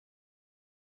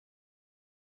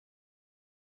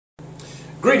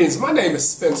Greetings, my name is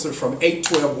Spencer from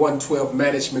 812-112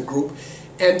 Management Group,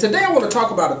 and today I want to talk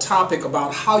about a topic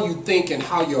about how you think and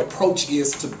how your approach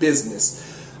is to business.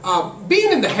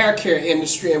 Being in the hair care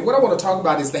industry, and what I want to talk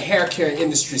about is the hair care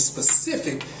industry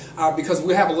specific, because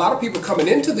we have a lot of people coming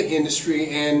into the industry,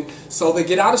 and so they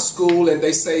get out of school and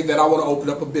they say that I want to open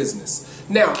up a business.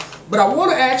 Now, but I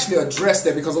want to actually address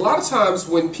that, because a lot of times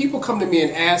when people come to me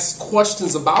and ask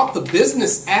questions about the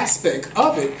business aspect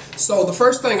of it, so the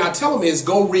first thing I tell them is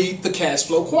go read the cash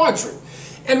flow quadrant.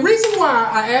 And the reason why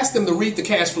I ask them to read the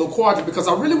cash flow quadrant, because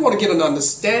I really want to get an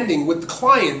understanding with the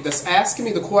client that's asking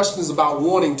me the questions about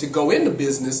wanting to go into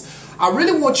business. I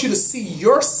really want you to see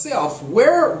yourself,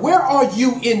 where are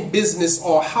you in business,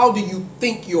 or how do you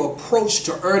think your approach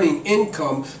to earning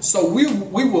income, so we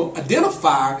will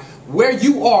identify where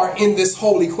you are in this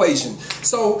whole equation.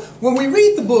 So when we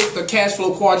read the book, The Cash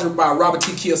Flow Quadrant by Robert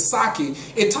T. Kiyosaki,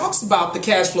 it talks about the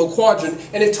cash flow quadrant,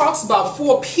 and it talks about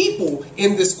 4 people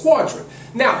in this quadrant.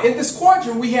 Now, in this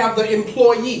quadrant, we have the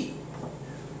employee,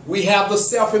 we have the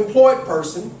self-employed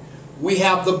person, we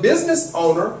have the business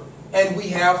owner, and we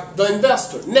have the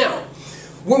investor. Now,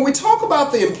 when we talk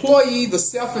about the employee, the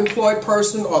self-employed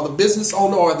person, or the business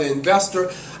owner, or the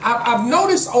investor, I've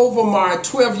noticed over my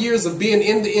 12 years of being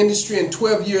in the industry and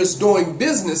 12 years doing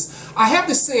business, I have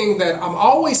this saying that I'm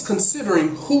always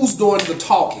considering who's doing the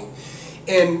talking.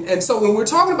 And so when we're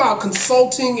talking about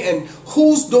consulting and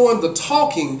who's doing the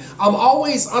talking, I'm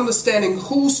always understanding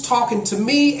who's talking to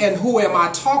me and who am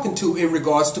I talking to in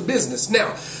regards to business.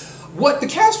 Now, what the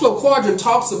cash flow quadrant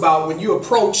talks about when you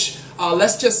approach,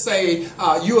 let's just say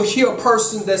you'll hear a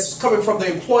person that's coming from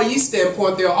the employee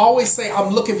standpoint, they'll always say,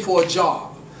 I'm looking for a job.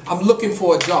 I'm looking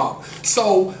for a job.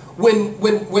 So when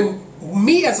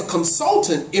me as a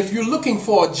consultant, if you're looking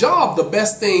for a job, the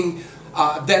best thing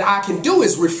that I can do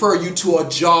is refer you to a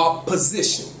job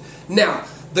position. Now,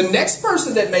 the next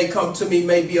person that may come to me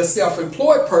may be a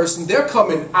self-employed person. They're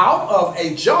coming out of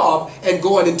a job and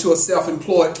going into a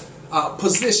self-employed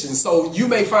position. So you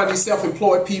may find these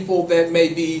self-employed people that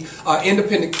may be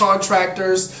independent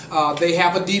contractors, they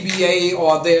have a DBA,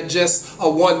 or they're just a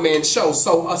one-man show.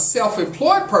 So a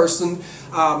self-employed person,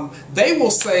 they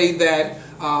will say that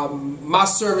my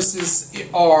services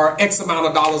are X amount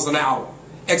of dollars an hour.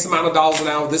 X amount of dollars an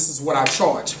hour, this is what I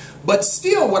charge. But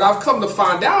still, what I've come to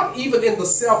find out, even in the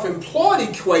self-employed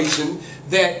equation,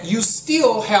 that you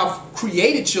still have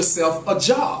created yourself a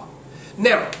job.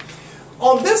 Now,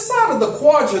 on this side of the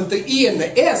quadrant, the E and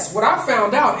the S, what I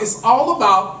found out is all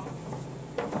about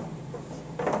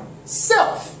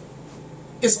self.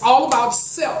 It's all about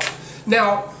self.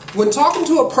 Now, when talking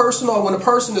to a person, or when a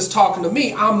person is talking to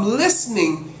me, I'm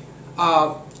listening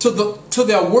to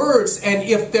their words, and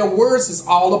if their words is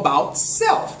all about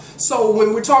self. So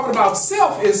when we're talking about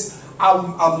self, is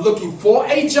I'm looking for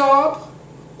a job,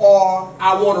 or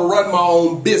I want to run my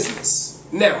own business.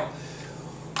 Now,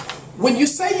 when you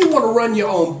say you want to run your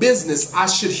own business, I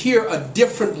should hear a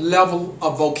different level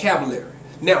of vocabulary.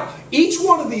 Now, each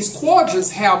one of these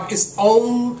quadrants have its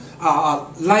own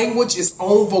language, its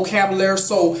own vocabulary.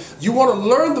 So you want to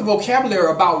learn the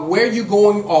vocabulary about where you're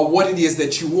going or what it is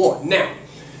that you want. Now,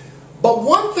 but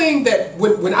one thing that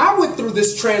when I went through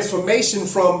this transformation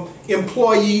from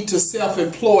employee to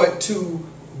self-employed to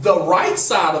the right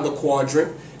side of the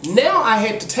quadrant, now I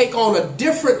had to take on a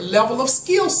different level of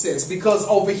skill sets, because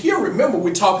over here, remember,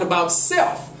 we're talking about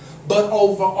self, but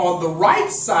over on the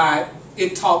right side,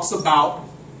 it talks about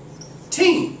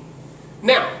team.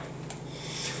 Now,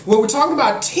 when we're talking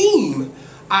about team,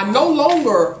 I no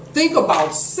longer think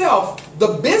about self.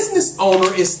 The business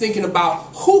owner is thinking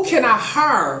about who can I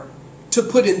hire to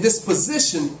put in this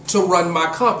position to run my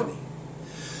company.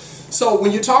 So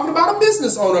when you're talking about a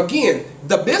business owner, again,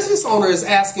 the business owner is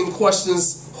asking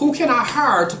questions, who can I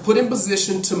hire to put in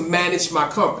position to manage my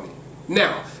company?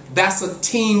 Now, that's a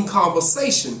team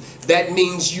conversation. That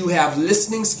means you have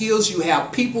listening skills, you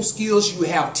have people skills, you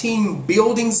have team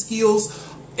building skills.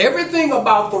 Everything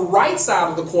about the right side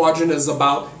of the quadrant is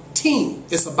about team.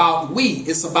 It's about we.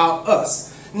 It's about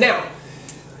us. Now,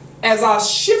 as I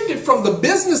shifted from the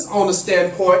business owner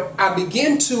standpoint, I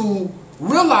began to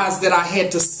realize that I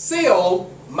had to sell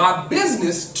my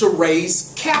business to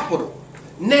raise capital.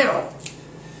 Now,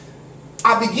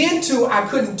 I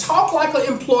couldn't talk like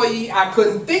an employee, I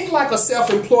couldn't think like a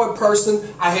self-employed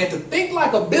person, I had to think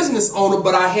like a business owner,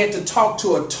 but I had to talk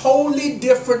to a totally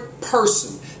different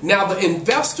person. Now, the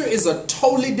investor is a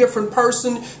totally different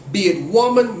person. be it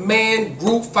woman, man,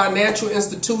 group, financial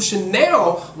institution.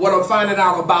 Now, what I'm finding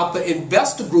out about the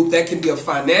investor group, that can be a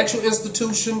financial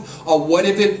institution or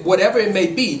whatever it may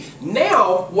be.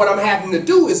 Now, what I'm having to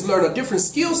do is learn a different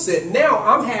skill set. Now,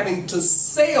 I'm having to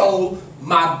sell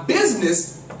my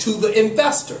business to the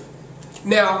investor.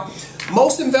 Now,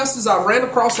 most investors, I ran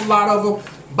across a lot of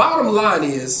them. Bottom line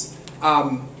is,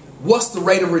 what's the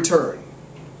rate of return?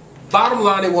 Bottom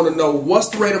line, they want to know what's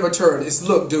the rate of return. It's,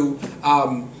 look, dude,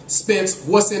 Spence,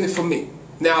 what's in it for me?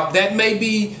 Now, that may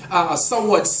be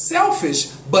somewhat selfish,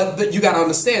 but you got to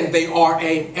understand they are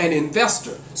an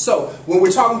investor. So when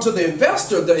we're talking to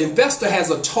the investor has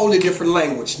a totally different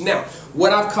language. Now,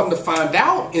 what I've come to find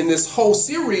out in this whole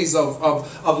series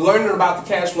of learning about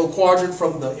the cash flow quadrant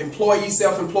from the employee,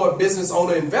 self-employed, business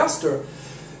owner, investor,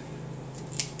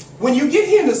 when you get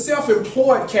here in the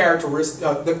self-employed characteristic,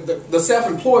 the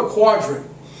self-employed quadrant,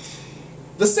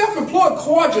 the self-employed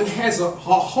quadrant has a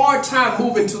hard time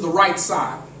moving to the right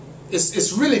side.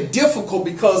 It's really difficult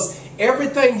because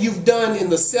everything you've done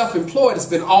in the self-employed has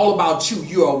been all about you.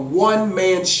 You're a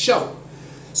one-man show.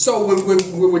 So when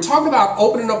we're talking about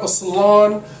opening up a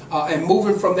salon and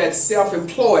moving from that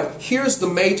self-employed, here's the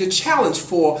major challenge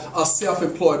for a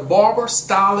self-employed barber,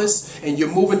 stylist, and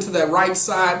you're moving to that right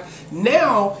side.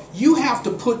 Now you have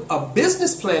to put a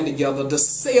business plan together to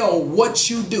sell what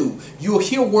you do. You'll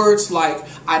hear words like,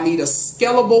 I need a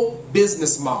scalable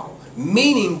business model.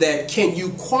 Meaning that, can you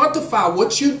quantify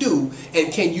what you do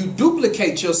and can you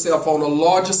duplicate yourself on a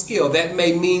larger scale? That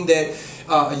may mean that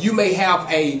you may have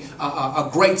a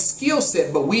great skill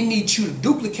set, but we need you to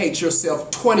duplicate yourself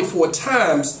 24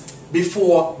 times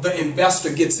before the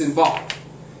investor gets involved.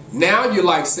 Now you're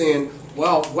like saying,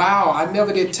 well, wow, I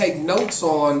never did take notes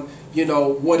on,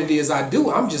 what it is I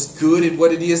do. I'm just good at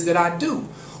what it is that I do.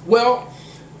 Well,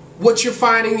 what you're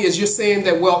finding is you're saying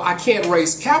that, well, I can't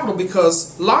raise capital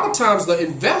because a lot of times the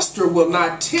investor will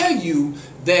not tell you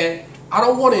that I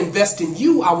don't want to invest in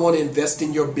you, I want to invest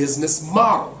in your business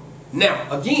model. Now,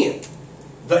 again,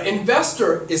 the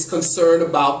investor is concerned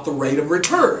about the rate of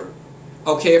return.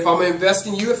 Okay, if I'm going to invest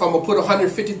in you, if I'm going to put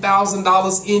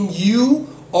 $150,000 in you,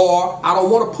 or I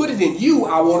don't want to put it in you,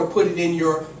 I want to put it in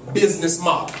your business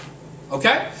model.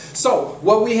 Okay, so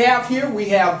what we have here, we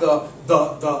have the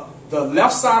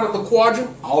left side of the quadrant,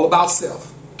 all about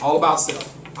self. All about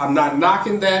self. I'm not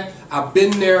knocking that. I've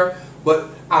been there, but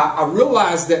I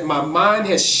realize that my mind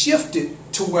has shifted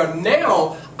to where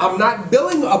now I'm not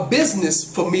building a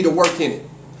business for me to work in it.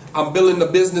 I'm building a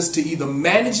business to either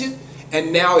manage it,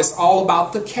 and now it's all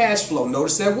about the cash flow.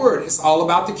 Notice that word. It's all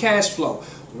about the cash flow.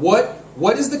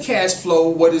 What is the cash flow?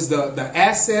 What is the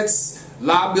assets,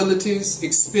 liabilities,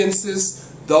 expenses?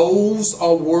 Those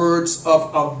are words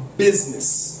of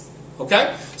business.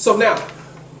 Okay? So now,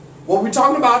 what we're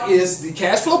talking about is the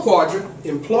cash flow quadrant: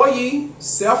 employee,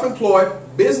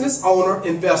 self-employed, business owner,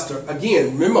 investor.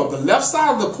 Again, remember, the left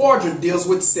side of the quadrant deals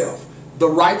with self. The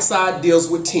right side deals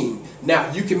with team.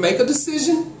 Now, you can make a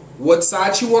decision what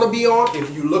side you want to be on.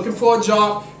 If you're looking for a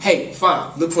job, hey,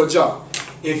 fine, look for a job.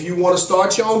 If you want to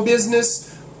start your own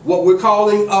business, what we're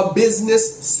calling a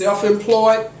business,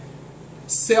 self-employed,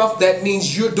 self, that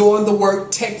means you're doing the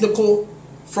work, technical,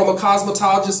 from a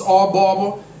cosmetologist or a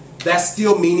barber, that's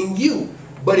still meaning you.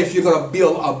 But if you're going to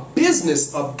build a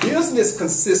business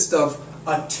consists of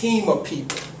a team of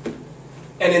people.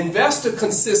 An investor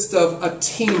consists of a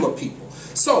team of people.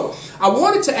 So I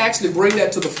wanted to actually bring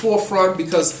that to the forefront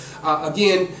because,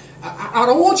 again, I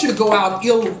don't want you to go out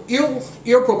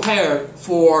ill-prepared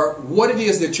for what it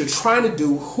is that you're trying to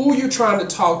do, who you're trying to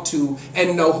talk to,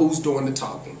 and know who's doing the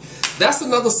talking. That's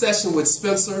another session with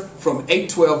Spencer from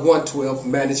 812-112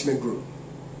 Management Group.